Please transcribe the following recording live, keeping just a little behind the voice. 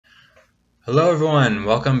Hello everyone,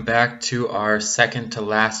 welcome back to our second to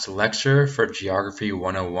last lecture for Geography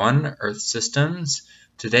 101, Earth Systems.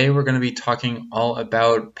 Today we're going to be talking all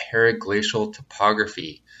about periglacial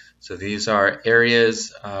topography. So these are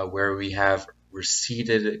areas where we have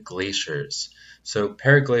receded glaciers. So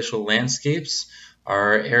periglacial landscapes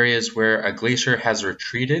are areas where a glacier has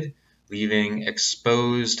retreated, leaving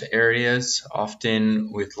exposed areas,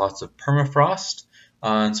 often with lots of permafrost.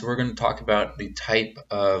 And so we're going to talk about the type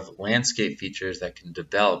of landscape features that can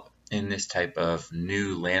develop in this type of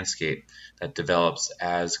new landscape that develops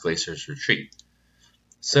as glaciers retreat.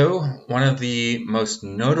 So one of the most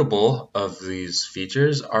notable of these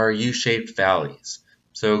features are U-shaped valleys.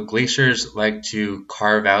 So glaciers like to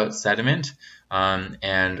carve out sediment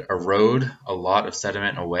and erode a lot of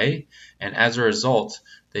sediment away, and as a result,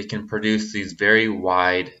 they can produce these very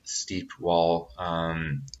wide, steep wall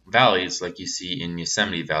valleys like you see in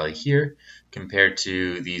Yosemite Valley here, compared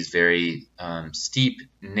to these very steep,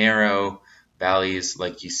 narrow valleys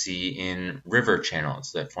like you see in river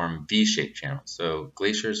channels that form V-shaped channels. So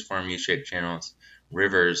glaciers form U-shaped channels,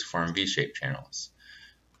 rivers form V-shaped channels.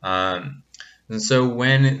 And so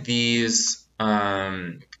when these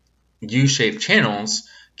U-shaped channels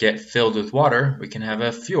get filled with water, we can have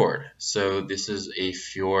a fjord. So this is a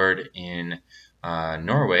fjord in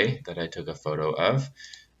Norway that I took a photo of.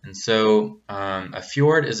 And so a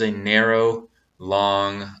fjord is a narrow,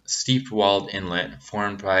 long, steep-walled inlet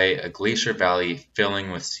formed by a glacier valley filling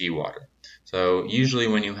with seawater. So usually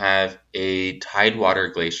when you have a tidewater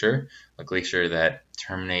glacier, a glacier that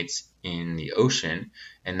terminates in the ocean,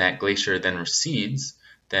 and that glacier then recedes,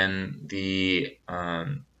 then the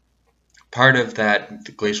part of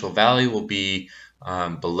that glacial valley will be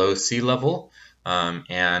below sea level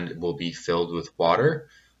and will be filled with water.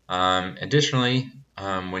 Additionally,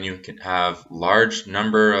 when you can have large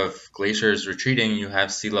number of glaciers retreating, you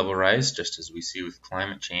have sea level rise, just as we see with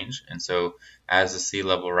climate change. And so as the sea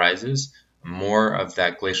level rises, more of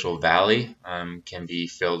that glacial valley can be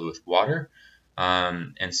filled with water.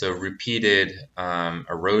 And so repeated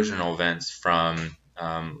erosional events from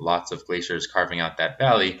lots of glaciers carving out that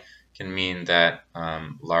valley can mean that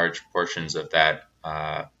large portions of that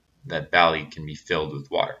valley can be filled with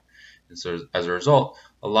water. And so as a result,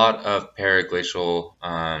 a lot of periglacial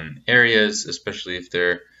areas, especially if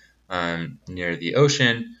they're near the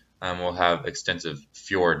ocean, will have extensive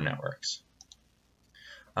fjord networks.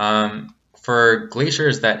 For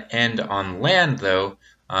glaciers that end on land, though,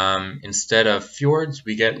 instead of fjords,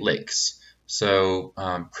 we get lakes. So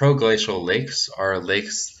proglacial lakes are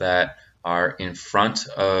lakes that are in front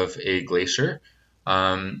of a glacier,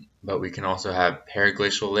 but we can also have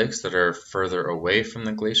periglacial lakes that are further away from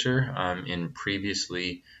the glacier in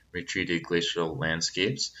previously retreated glacial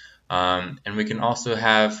landscapes. And we can also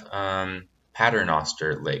have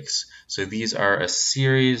paternoster lakes. So these are a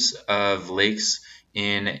series of lakes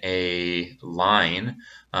in a line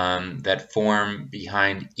that form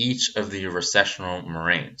behind each of the recessional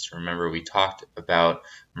moraines. Remember, we talked about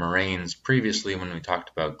moraines previously when we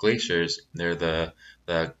talked about glaciers. They're the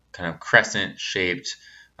kind of crescent-shaped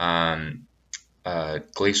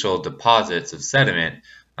glacial deposits of sediment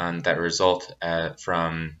that result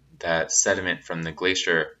from that sediment from the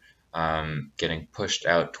glacier getting pushed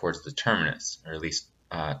out towards the terminus, or at least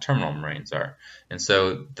terminal moraines are. And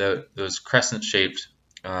so those crescent-shaped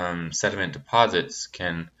sediment deposits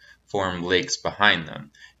can form lakes behind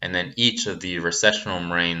them. And then each of the recessional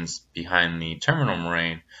moraines behind the terminal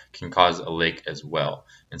moraine can cause a lake as well.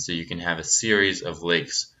 And so you can have a series of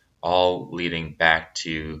lakes all leading back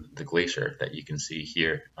to the glacier that you can see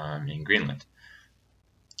here in Greenland.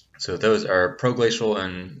 So those are proglacial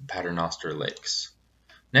and paternoster lakes.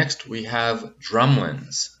 Next, we have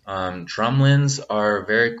drumlins. Drumlins are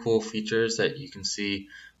very cool features that you can see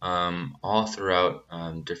all throughout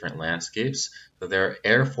different landscapes. So they're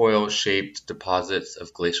airfoil-shaped deposits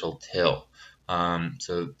of glacial till.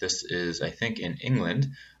 So this is, I think, in England,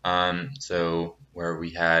 so where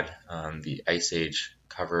we had the Ice Age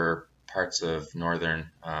cover parts of northern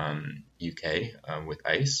UK with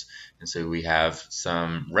ice, and so we have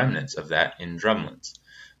some remnants of that in drumlins.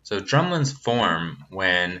 So drumlins form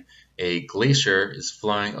when a glacier is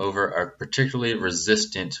flowing over a particularly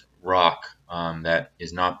resistant rock that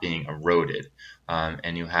is not being eroded,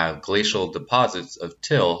 and you have glacial deposits of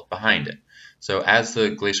till behind it. So as the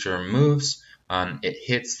glacier moves, it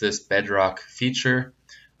hits this bedrock feature,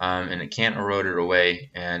 and it can't erode it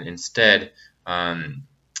away, and instead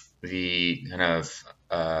the kind of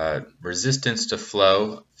resistance to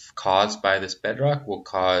flow caused by this bedrock will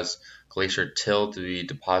cause glacier till to be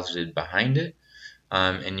deposited behind it,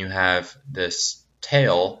 and you have this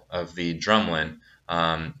tail of the drumlin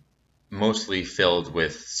mostly filled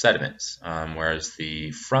with sediments, whereas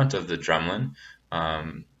the front of the drumlin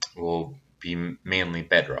will be mainly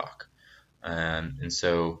bedrock. And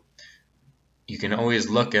so you can always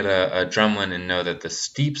look at a drumlin and know that the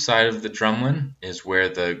steep side of the drumlin is where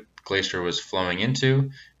the glacier was flowing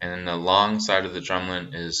into, and then the long side of the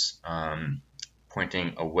drumlin is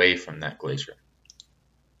pointing away from that glacier.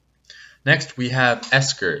 Next, we have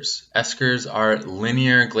eskers. Eskers are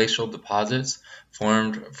linear glacial deposits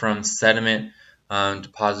formed from sediment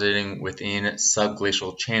depositing within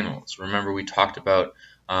subglacial channels. Remember, we talked about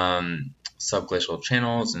subglacial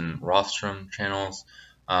channels and Rothstrom channels,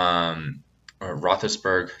 or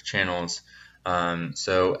Rothersberg channels.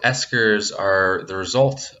 So eskers are the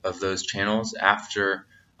result of those channels after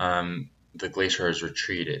the glacier has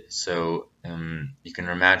retreated. So you can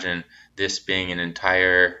imagine this being an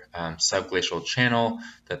entire subglacial channel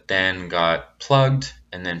that then got plugged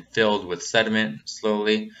and then filled with sediment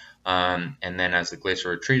slowly. And then as the glacier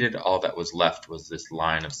retreated, all that was left was this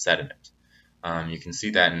line of sediment. You can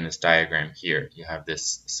see that in this diagram here. You have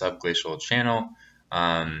this subglacial channel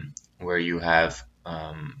where you have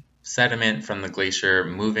sediment from the glacier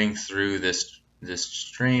moving through this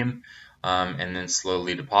stream, and then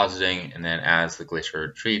slowly depositing, and then as the glacier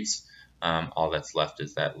retreats, all that's left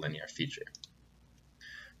is that linear feature.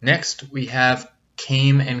 Next, we have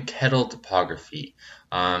came and kettle topography.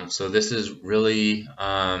 So this is really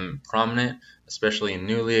prominent, especially in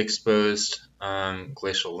newly exposed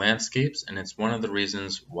glacial landscapes, and it's one of the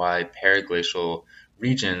reasons why periglacial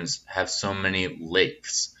regions have so many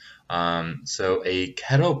lakes. So a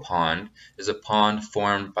kettle pond is a pond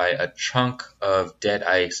formed by a chunk of dead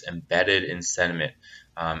ice embedded in sediment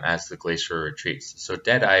as the glacier retreats. So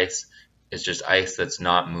dead ice is just ice that's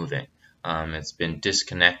not moving. It's been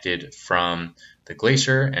disconnected from the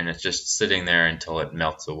glacier and it's just sitting there until it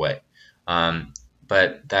melts away.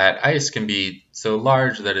 But that ice can be so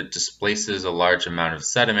large that it displaces a large amount of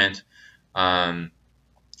sediment, and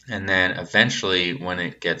then eventually when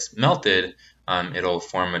it gets melted, it'll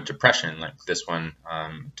form a depression like this one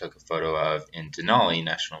took a photo of in Denali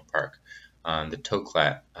National Park, the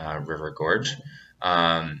Toklat River Gorge.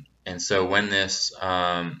 And so when this,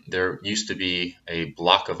 there used to be a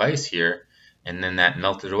block of ice here, and then that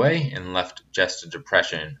melted away and left just a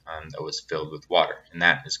depression that was filled with water, and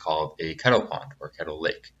that is called a kettle pond or kettle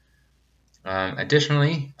lake.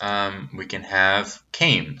 Additionally, we can have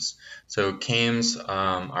kames. So kames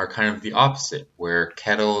are kind of the opposite, where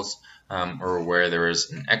kettles, or where there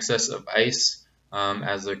is an excess of ice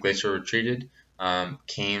as the glacier retreated.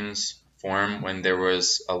 Kames form when there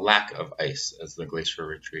was a lack of ice as the glacier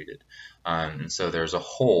retreated. And so there's a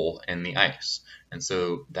hole in the ice. And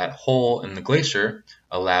so that hole in the glacier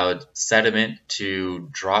allowed sediment to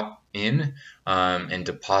drop in and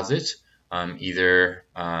deposit. Either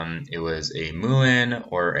it was a moulin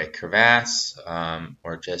or a crevasse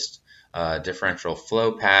or just a differential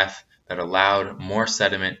flow path that allowed more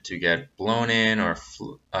sediment to get blown in or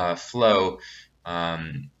flow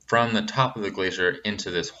from the top of the glacier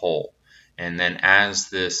into this hole. And then as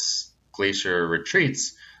this glacier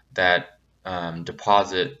retreats, that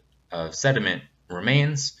deposit of sediment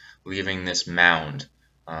remains, leaving this mound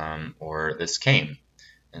or this kame.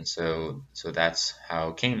 And so that's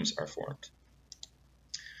how kames are formed.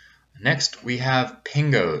 Next, we have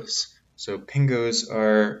pingos. So pingos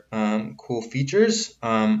are cool features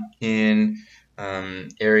in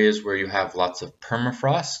areas where you have lots of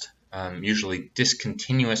permafrost, usually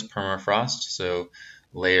discontinuous permafrost, so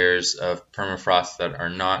layers of permafrost that are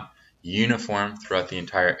not uniform throughout the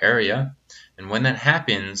entire area. And when that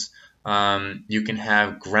happens, you can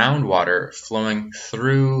have groundwater flowing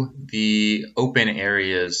through the open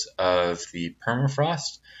areas of the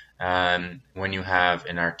permafrost when you have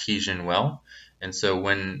an artesian well. And so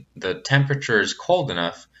when the temperature is cold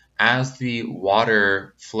enough, as the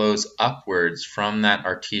water flows upwards from that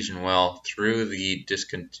artesian well through the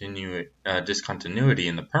discontinuity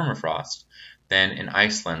in the permafrost, then an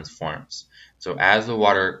ice lens forms. So as the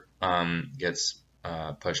water gets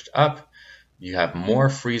pushed up, you have more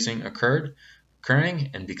freezing occurring,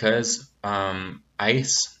 and because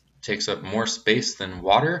ice takes up more space than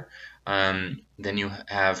water, then you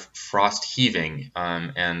have frost heaving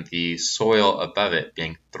and the soil above it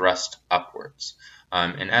being thrust upwards.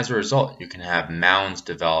 And as a result, you can have mounds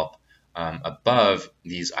develop above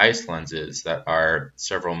these ice lenses that are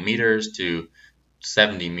several meters to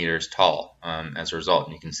 70 meters tall as a result,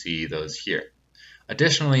 and you can see those here.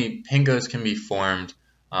 Additionally, pingos can be formed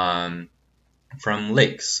from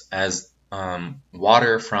lakes as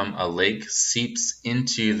water from a lake seeps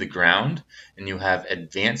into the ground and you have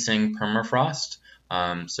advancing permafrost,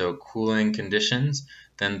 so cooling conditions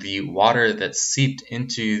then the water that seeped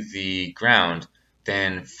into the ground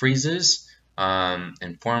then freezes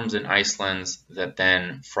and forms an ice lens that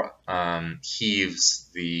then heaves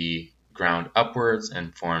the ground upwards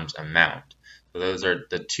and forms a mound. So those are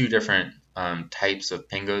the two different types of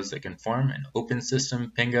pingos that can form. An open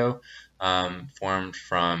system pingo formed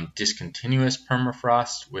from discontinuous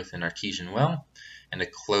permafrost with an artesian well, and a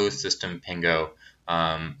closed system pingo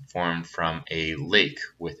formed from a lake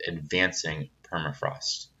with advancing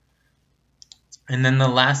permafrost. And then the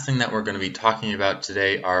last thing that we're going to be talking about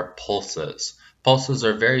today are pulses. Pulses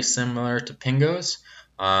are very similar to pingos,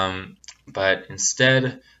 but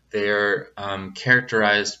instead they're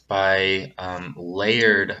characterized by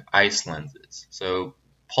layered ice lenses. So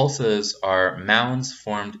pulses are mounds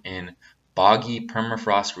formed in boggy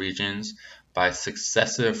permafrost regions by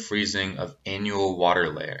successive freezing of annual water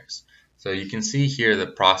layers. So you can see here the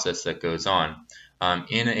process that goes on.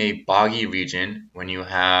 In a boggy region, when you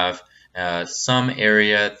have some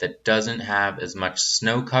area that doesn't have as much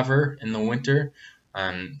snow cover in the winter,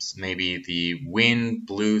 maybe the wind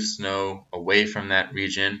blew snow away from that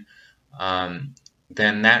region,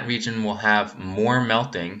 then that region will have more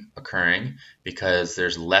melting occurring because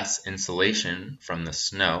there's less insulation from the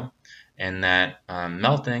snow, and that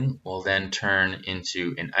melting will then turn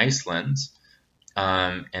into an ice lens,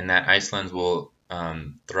 and that ice lens will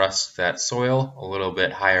thrust that soil a little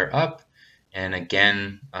bit higher up, and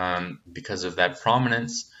again, because of that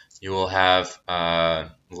prominence, you will have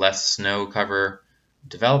less snow cover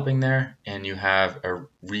developing there, and you have a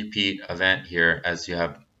repeat event here as you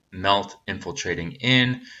have melt infiltrating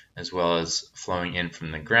in as well as flowing in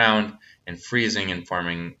from the ground and freezing and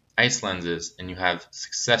forming ice lenses, and you have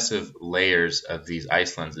successive layers of these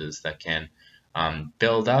ice lenses that can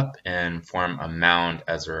build up and form a mound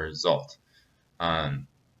as a result. And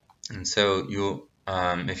so you'll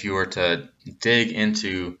if you were to dig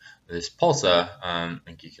into this pulsa,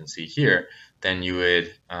 like you can see here, then you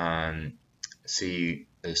would see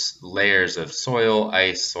this layers of soil,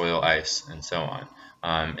 ice, and so on,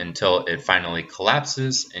 until it finally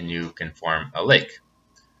collapses and you can form a lake.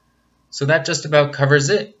 So that just about covers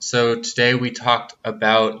it. So today we talked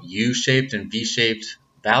about U-shaped and V-shaped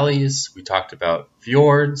valleys. We talked about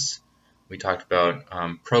fjords. We talked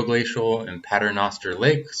about proglacial and paternoster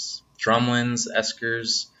lakes, drumlins,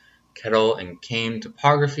 eskers, kettle and cane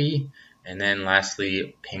topography, and then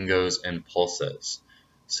lastly, pingos and pulses.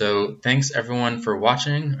 So thanks everyone for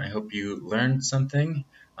watching. I hope you learned something,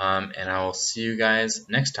 and I will see you guys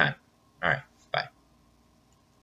next time. All right.